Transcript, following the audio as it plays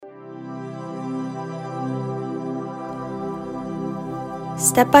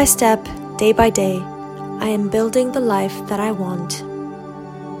Step by step, day by day, I am building the life that I want.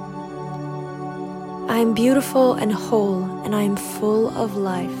 I am beautiful and whole, and I am full of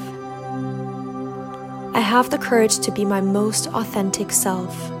life. I have the courage to be my most authentic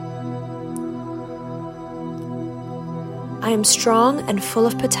self. I am strong and full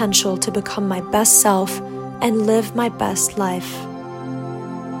of potential to become my best self and live my best life.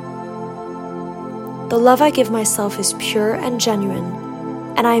 The love I give myself is pure and genuine,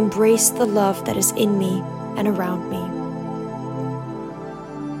 and I embrace the love that is in me and around me.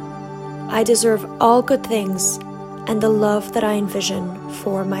 I deserve all good things and the love that I envision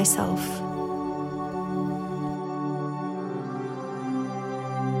for myself.